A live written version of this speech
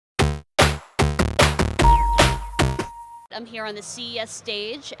I'm here on the CES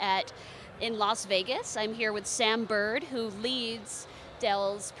stage in Las Vegas. I'm here with Sam Bird, who leads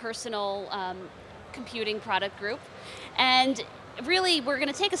Dell's personal computing product group. And really, we're going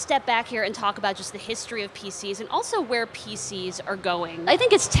to take a step back here and talk about just the history of PCs and also where PCs are going. I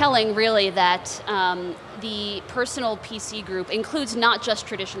think it's telling, really, that the personal PC group includes not just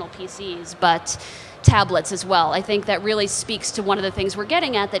traditional PCs, but tablets as well. I think that really speaks to one of the things we're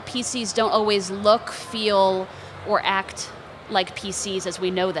getting at, that PCs don't always look, feel, or act like PCs as we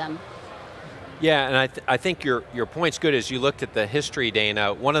know them. Yeah, and I think your point's good. As you looked at the history,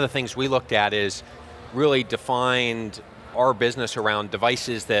 Dana, one of the things we looked at is really defined our business around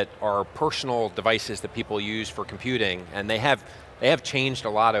devices that are personal devices that people use for computing, and they have changed a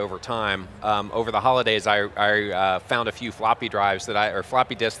lot over time. Over the holidays, I found a few floppy drives or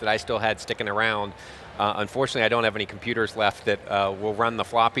floppy disks that I still had sticking around. Unfortunately, I don't have any computers left that will run the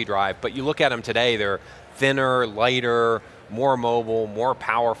floppy drive, but you look at them today, they're thinner, lighter, more mobile, more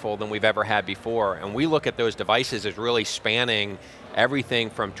powerful than we've ever had before. And we look at those devices as really spanning everything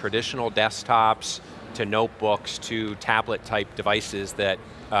from traditional desktops to notebooks to tablet type devices that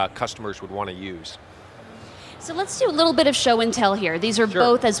customers would want to use. So let's do a little bit of show and tell here. These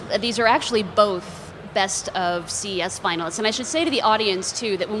are these are actually both Best of CES finalists. And I should say to the audience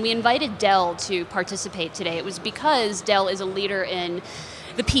too that when we invited Dell to participate today, it was because Dell is a leader in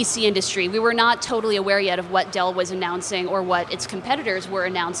the PC industry. We were not totally aware yet of what Dell was announcing or what its competitors were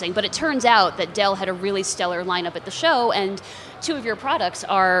announcing, but it turns out that Dell had a really stellar lineup at the show, and two of your products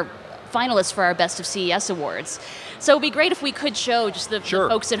are finalists for our Best of CES awards. So it'd be great if we could show just the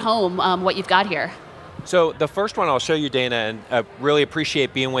folks at home what you've got here. So the first one I'll show you, Dana, and really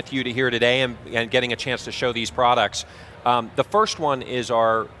appreciate being with you here today and getting a chance to show these products. The first one is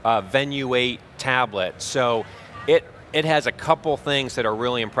our Venue 8 tablet. So it has a couple things that are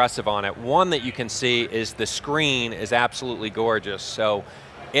really impressive on it. One that you can see is the screen is absolutely gorgeous. So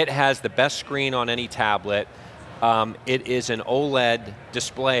it has the best screen on any tablet. It is an OLED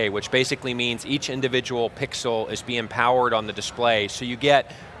display, which basically means each individual pixel is being powered on the display. So you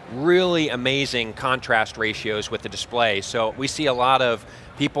get really amazing contrast ratios with the display. So we see a lot of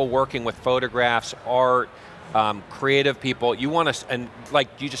people working with photographs, art, creative people. You want to, and like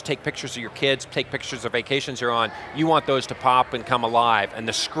you just take pictures of your kids, take pictures of vacations you're on, you want those to pop and come alive, and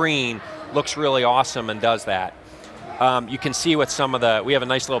the screen looks really awesome and does that. You can see with some of we have a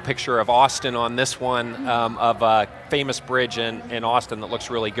nice little picture of Austin on this one, of a famous bridge in Austin that looks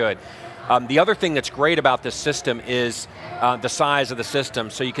really good. The other thing that's great about this system is the size of the system.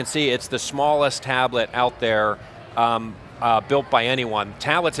 So you can see it's the smallest tablet out there built by anyone.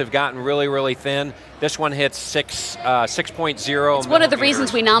 Tablets have gotten really, really thin. This one hits 6.0. It's one of the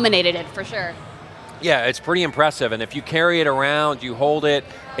reasons we nominated it, for sure. Yeah, it's pretty impressive, and if you carry it around, you hold it,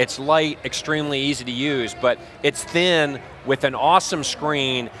 it's light, extremely easy to use, but it's thin with an awesome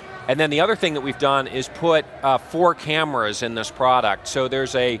screen. And then the other thing that we've done is put 4 cameras in this product. So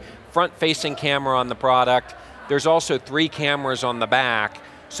there's a front-facing camera on the product. There's also 3 cameras on the back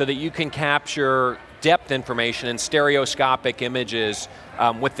so that you can capture depth information and stereoscopic images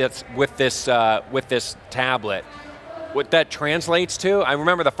with this tablet. What that translates to, I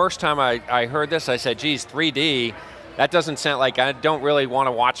remember the first time I heard this, I said, geez, 3D, that doesn't sound like, I don't really want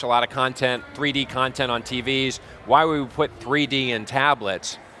to watch a lot of content, 3D content on TVs. Why would we put 3D in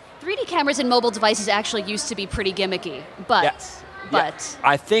tablets? 3D cameras in mobile devices actually used to be pretty gimmicky, but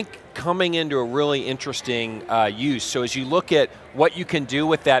I think coming into a really interesting use. So as you look at what you can do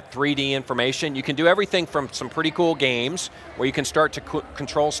with that 3D information, you can do everything from some pretty cool games where you can start to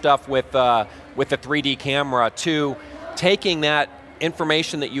control stuff with a 3D camera to taking that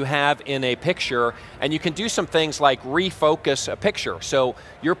information that you have in a picture, and you can do some things like refocus a picture. So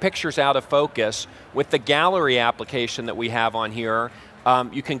your picture's out of focus. With the gallery application that we have on here,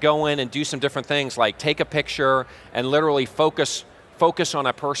 you can go in and do some different things like take a picture and literally focus on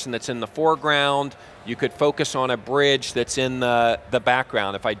a person that's in the foreground. You could focus on a bridge that's in the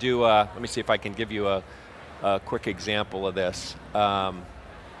background. If I do, let me see if I can give you a quick example of this.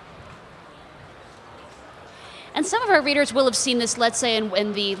 And some of our readers will have seen this, let's say,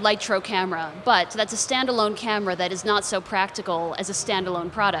 in the Lytro camera, but that's a standalone camera that is not so practical as a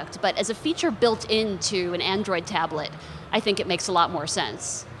standalone product. But as a feature built into an Android tablet, I think it makes a lot more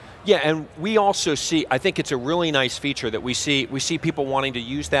sense. Yeah, and we also see, I think it's a really nice feature that we see people wanting to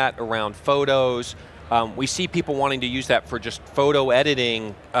use that around photos. We see people wanting to use that for just photo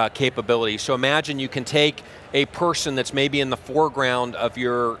editing capabilities. So imagine you can take a person that's maybe in the foreground of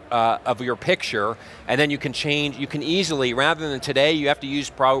your picture, and then you can change, you can easily, rather than today, you have to use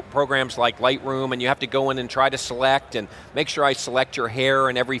programs like Lightroom, and you have to go in and try to select and make sure I select your hair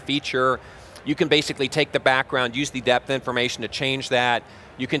and every feature. you can basically take the background, use the depth information to change that.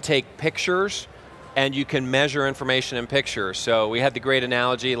 You can take pictures, and you can measure information in pictures. So we had the great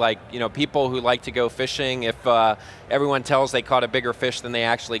analogy, like, people who like to go fishing, if everyone tells they caught a bigger fish than they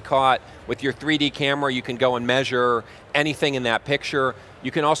actually caught, with your 3D camera you can go and measure anything in that picture.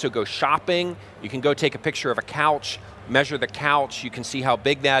 You can also go shopping, you can go take a picture of a couch, measure the couch, you can see how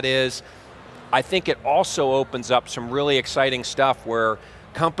big that is. I think it also opens up some really exciting stuff where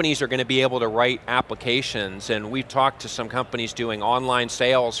companies are going to be able to write applications, and we've talked to some companies doing online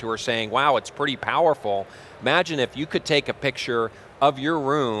sales who are saying, wow, it's pretty powerful. Imagine if you could take a picture of your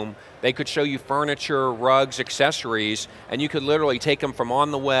room, they could show you furniture, rugs, accessories, and you could literally take them from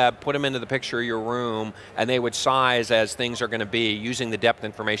on the web, put them into the picture of your room, and they would size as things are going to be using the depth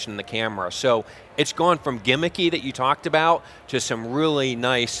information in the camera. So it's gone from gimmicky that you talked about to some really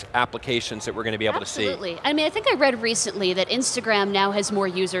nice applications that we're going to be able to see. Absolutely. I mean, I think I read recently that Instagram now has more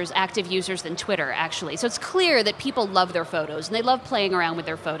users, active users, than Twitter, actually. So it's clear that people love their photos, and they love playing around with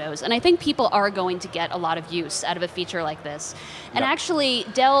their photos. And I think people are going to get a lot of use out of a feature like this. And actually,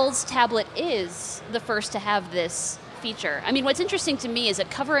 Dell's tablet is the first to have this feature. I mean, what's interesting to me is that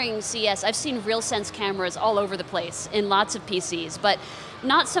covering CES, I've seen RealSense cameras all over the place in lots of PCs, but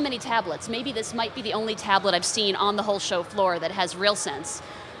not so many tablets. Maybe this might be the only tablet I've seen on the whole show floor that has RealSense,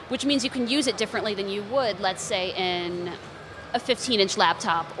 which means you can use it differently than you would, let's say, in a 15-inch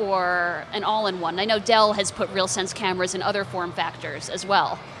laptop or an all-in-one. I know Dell has put RealSense cameras in other form factors as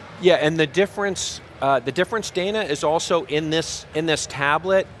well. Yeah, and the difference, Dana, is also in this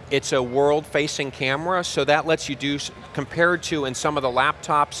tablet. It's a world-facing camera, so that lets you do, compared to in some of the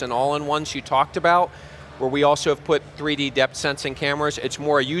laptops and all-in-ones you talked about, where we also have put 3D depth sensing cameras, it's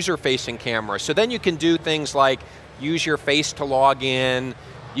more a user-facing camera. So then you can do things like use your face to log in,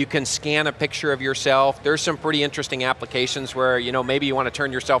 you can scan a picture of yourself. There's some pretty interesting applications where, maybe you want to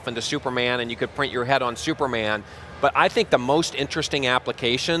turn yourself into Superman and you could print your head on Superman. But I think the most interesting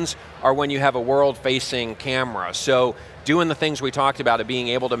applications are when you have a world-facing camera. So doing the things we talked about, of being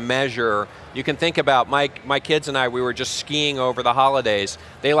able to measure, you can think about, my kids and I, we were just skiing over the holidays.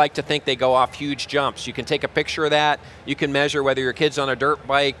 They like to think they go off huge jumps. You can take a picture of that, you can measure whether your kid's on a dirt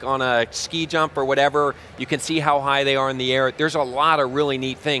bike, on a ski jump or whatever, you can see how high they are in the air. There's a lot of really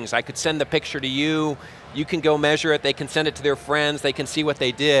neat things. I could send the picture to you, you can go measure it, they can send it to their friends, they can see what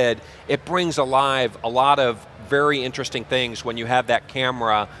they did. It brings alive a lot of very interesting things when you have that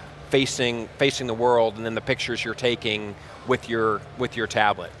camera facing the world, and then the pictures you're taking with your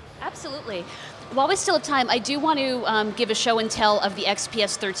tablet. Absolutely. While we still have time, I do want to give a show and tell of the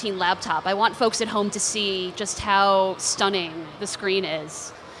XPS 13 laptop. I want folks at home to see just how stunning the screen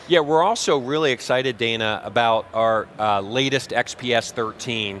is. Yeah, we're also really excited, Dana, about our latest XPS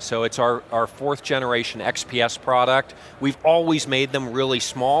 13. So it's our fourth generation XPS product. We've always made them really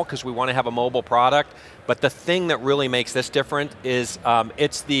small because we want to have a mobile product, but the thing that really makes this different is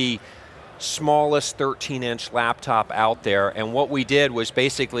it's the smallest 13-inch laptop out there, and what we did was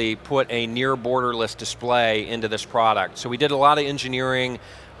basically put a near borderless display into this product. So we did a lot of engineering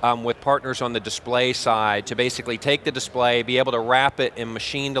with partners on the display side to basically take the display, be able to wrap it in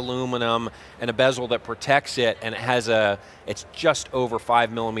machined aluminum and a bezel that protects it, and it's just over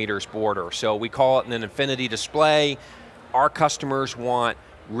 5 millimeters border. So we call it an infinity display. Our customers want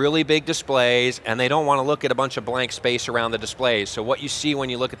really big displays, and they don't want to look at a bunch of blank space around the displays. So what you see when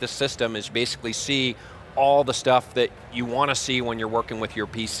you look at this system is basically see all the stuff that you want to see when you're working with your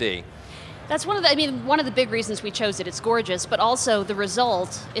PC. That's one of the big reasons we chose it. It's gorgeous, but also the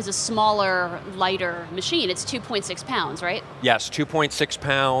result is a smaller, lighter machine. It's 2.6 pounds, right? Yes, 2.6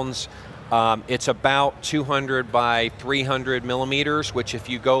 pounds. It's about 200 by 300 millimeters, which if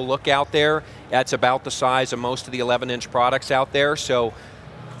you go look out there, that's about the size of most of the 11-inch products out there. So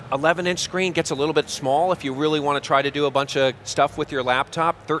 11-inch screen gets a little bit small if you really want to try to do a bunch of stuff with your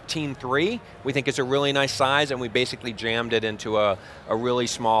laptop. 13.3 we think is a really nice size, and we basically jammed it into a really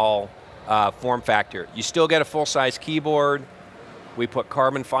small form factor. You still get a full-size keyboard. We put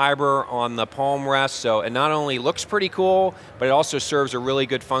carbon fiber on the palm rest, so it not only looks pretty cool, but it also serves a really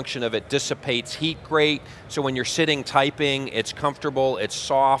good function of it dissipates heat great, so when you're sitting typing, it's comfortable, it's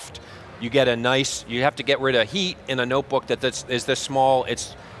soft, you get a nice, you have to get rid of heat in a notebook that is this small,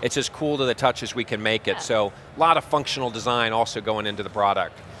 it's as cool to the touch as we can make it, so a lot of functional design also going into the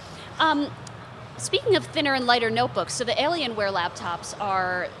product. Speaking of thinner and lighter notebooks, so the Alienware laptops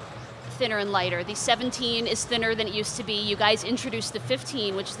are thinner and lighter. The 17 is thinner than it used to be. You guys introduced the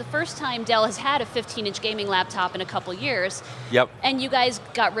 15, which is the first time Dell has had a 15-inch gaming laptop in a couple years. Yep. And you guys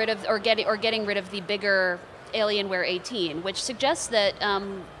got rid of, or getting rid of the bigger Alienware 18, which suggests that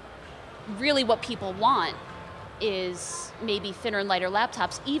really what people want is maybe thinner and lighter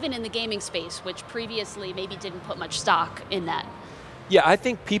laptops, even in the gaming space, which previously maybe didn't put much stock in that. Yeah, I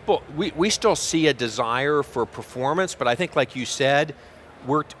think we still see a desire for performance, but I think like you said,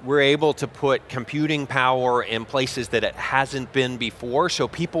 we're able to put computing power in places that it hasn't been before, so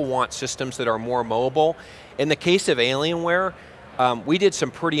people want systems that are more mobile. In the case of Alienware, we did some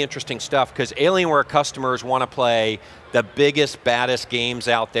pretty interesting stuff because Alienware customers want to play the biggest, baddest games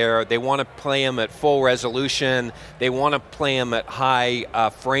out there. They want to play them at full resolution. They want to play them at high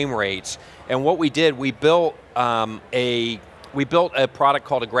frame rates. And what we did, we built a product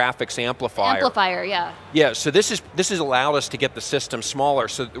called a graphics amplifier. Amplifier, yeah. Yeah, so this has allowed us to get the system smaller.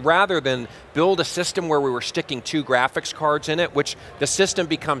 So rather than build a system where we were sticking 2 graphics cards in it, which the system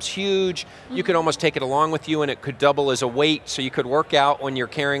becomes huge, you could almost take it along with you and it could double as a weight, so you could work out when you're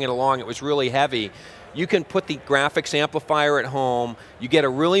carrying it along. It was really heavy. You can put the graphics amplifier at home, you get a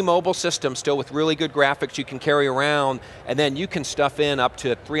really mobile system still with really good graphics you can carry around, and then you can stuff in up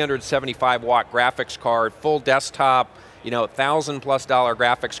to a 375 watt graphics card, full desktop, $1,000+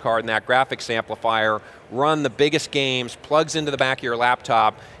 graphics card in that graphics amplifier, run the biggest games, plugs into the back of your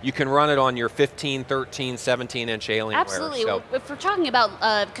laptop. You can run it on your 15, 13, 17-inch Alienware. Absolutely. So. If we're talking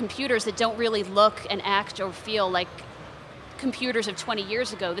about computers that don't really look and act or feel like computers of 20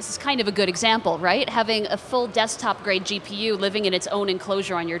 years ago, this is kind of a good example, right? Having a full desktop-grade GPU living in its own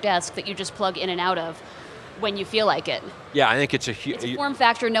enclosure on your desk that you just plug in and out of when you feel like it. Yeah, I think it's a form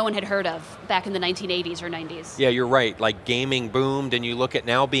factor no one had heard of back in the 1980s or 90s. Yeah, you're right. Like gaming boomed, and you look at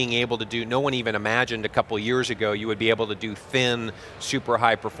now being able to do, no one even imagined a couple years ago you would be able to do thin, super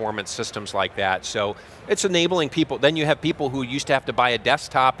high performance systems like that. So it's enabling people. Then you have people who used to have to buy a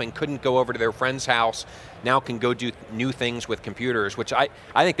desktop and couldn't go over to their friend's house, now can go do new things with computers, which I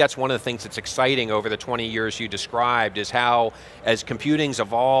think that's one of the things that's exciting over the 20 years you described, is how as computing's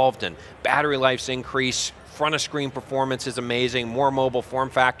evolved and battery life's increased, front of screen performance is amazing, more mobile form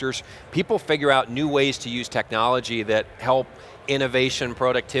factors, people figure out new ways to use technology that help innovation,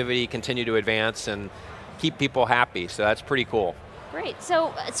 productivity continue to advance and keep people happy, so that's pretty cool. Great,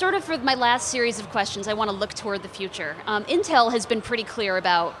 so sort of for my last series of questions, I want to look toward the future. Intel has been pretty clear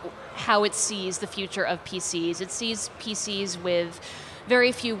about how it sees the future of PCs. It sees PCs with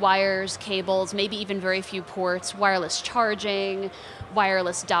very few wires, cables, maybe even very few ports, wireless charging,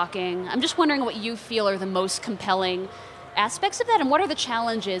 wireless docking. I'm just wondering what you feel are the most compelling aspects of that, and what are the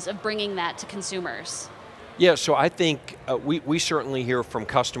challenges of bringing that to consumers? Yeah, so I think we certainly hear from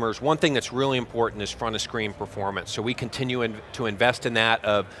customers, one thing that's really important is front of screen performance. So we continue to invest in that,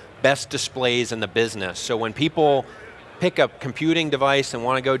 of best displays in the business. So when people pick a computing device and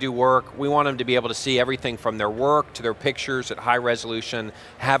want to go do work, we want them to be able to see everything from their work to their pictures at high resolution,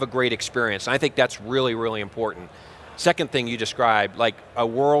 have a great experience. And I think that's really, really important. Second thing you described, like a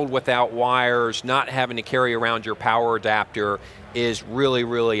world without wires, not having to carry around your power adapter, is really,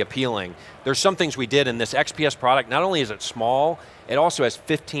 really appealing. There's some things we did in this XPS product. Not only is it small, it also has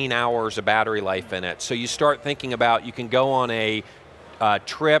 15 hours of battery life in it. So you start thinking about, you can go on a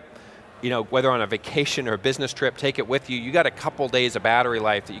trip, whether on a vacation or a business trip, take it with you. You got a couple days of battery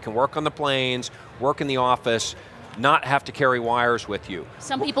life that you can work on the planes, work in the office, not have to carry wires with you.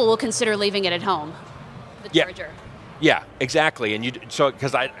 Some people will consider leaving it at home, the charger. Yeah, exactly, and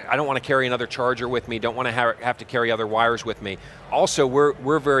because I don't want to carry another charger with me, don't want to have to carry other wires with me. Also,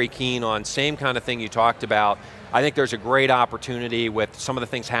 we're very keen on same kind of thing you talked about. I think there's a great opportunity with some of the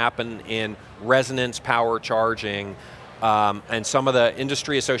things happen in resonance power charging, and some of the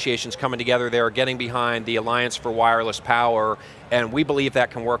industry associations coming together there, getting behind the Alliance for Wireless Power, and we believe that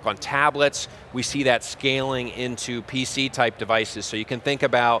can work on tablets. We see that scaling into PC type devices, so you can think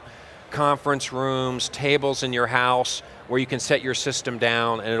about conference rooms, tables in your house where you can set your system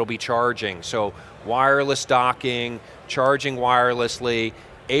down and it'll be charging. So wireless docking, charging wirelessly,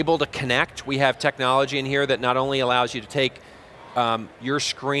 able to connect. We have technology in here that not only allows you to take your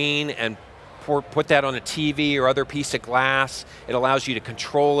screen and put that on a TV or other piece of glass, it allows you to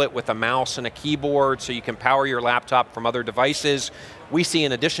control it with a mouse and a keyboard so you can power your laptop from other devices. We see,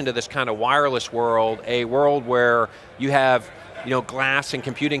 in addition to this kind of wireless world, a world where you have glass and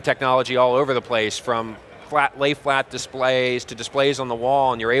computing technology all over the place, from lay flat displays to displays on the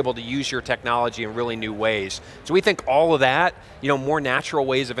wall, and you're able to use your technology in really new ways. So we think all of that, more natural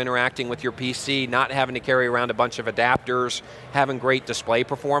ways of interacting with your PC, not having to carry around a bunch of adapters, having great display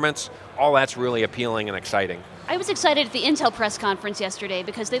performance, all that's really appealing and exciting. I was excited at the Intel press conference yesterday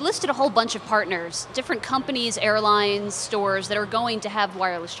because they listed a whole bunch of partners, different companies, airlines, stores that are going to have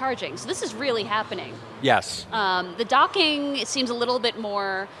wireless charging. So this is really happening. Yes. The docking, it seems a little bit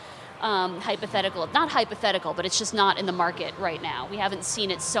more hypothetical. Not hypothetical, but it's just not in the market right now. We haven't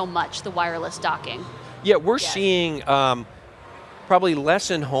seen it so much, the wireless docking. Yeah, we're seeing probably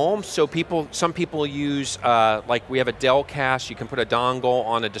less in home, so some people use, like we have a Dell cast, you can put a dongle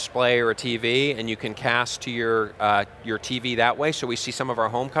on a display or a TV and you can cast to your TV that way, so we see some of our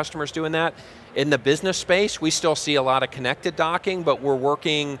home customers doing that. In the business space, we still see a lot of connected docking, but we're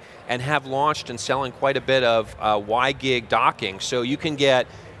working and have launched and selling quite a bit of Y-gig docking, so you can get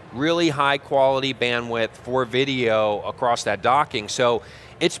really high quality bandwidth for video across that docking. So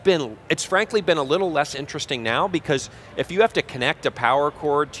it's frankly been a little less interesting now, because if you have to connect a power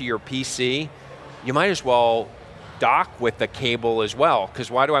cord to your PC, you might as well dock with the cable as well,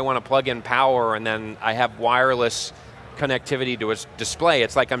 because why do I want to plug in power and then I have wireless connectivity to a display?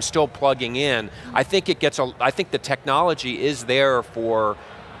 It's like I'm still plugging in. I think the technology is there for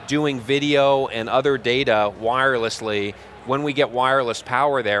doing video and other data wirelessly when we get wireless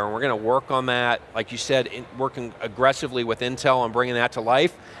power there, and we're going to work on that, like you said, working aggressively with Intel and bringing that to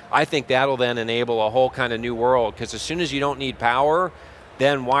life. I think that'll then enable a whole kind of new world, because as soon as you don't need power,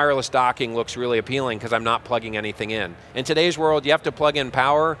 then wireless docking looks really appealing, because I'm not plugging anything in. In today's world, you have to plug in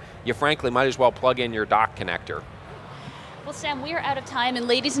power, you frankly might as well plug in your dock connector. Well, Sam, we are out of time, and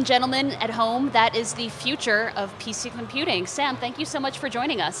ladies and gentlemen at home, that is the future of PC computing. Sam, thank you so much for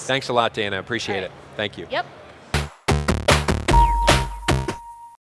joining us. Thanks a lot, Dana, appreciate it. Thank you. Yep.